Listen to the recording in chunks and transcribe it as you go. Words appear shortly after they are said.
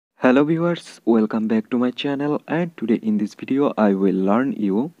Hello viewers, welcome back to my channel, and today in this video I will learn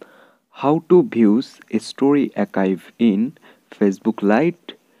you how to view a story archive in Facebook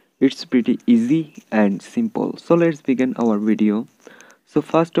Lite. It's pretty easy and simple. So let's begin our video. So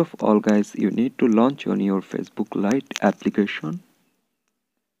first of all guys, you need to launch on your Facebook Lite application.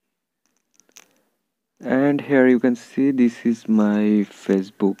 And here you can see this is my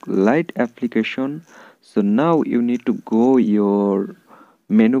Facebook Lite application. So now you need to go your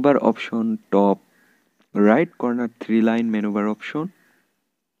menu bar option, top right corner 3-line menu bar option,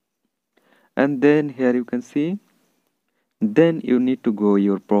 and then here you can see, then you need to go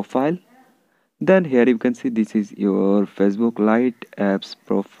your profile. Then here you can see this is your Facebook Lite apps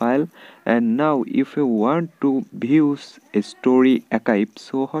profile. And now if you want to view a story archive,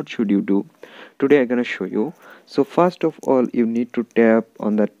 so what should you do? Today I'm gonna show you. So first of all, you need to tap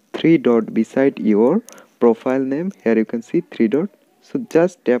on the three dot beside your profile name. Here you can see three dot, so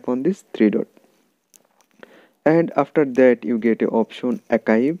just tap on this three dot, and after that you get a option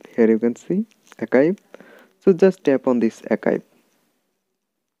archive. Here you can see archive, so just tap on this archive,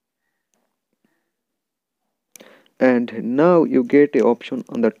 and now you get a option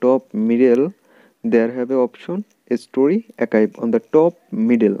on the top middle. There have a option a story archive on the top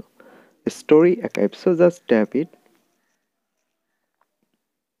middle, a story archive, so just tap it.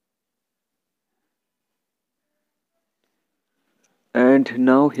 And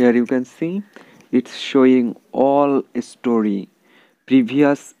now here you can see it's showing all story,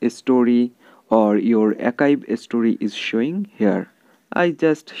 previous story, or your archive story is showing here. I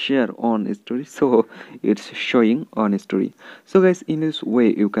just share on story, so it's showing on story. So guys, in this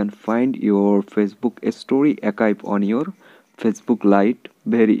way you can find your Facebook story archive on your Facebook Lite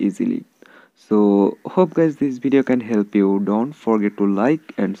very easily. So hope guys this video can help you. Don't forget to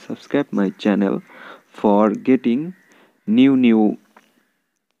like and subscribe my channel for getting new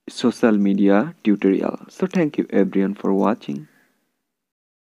social media tutorial. So thank you everyone for watching.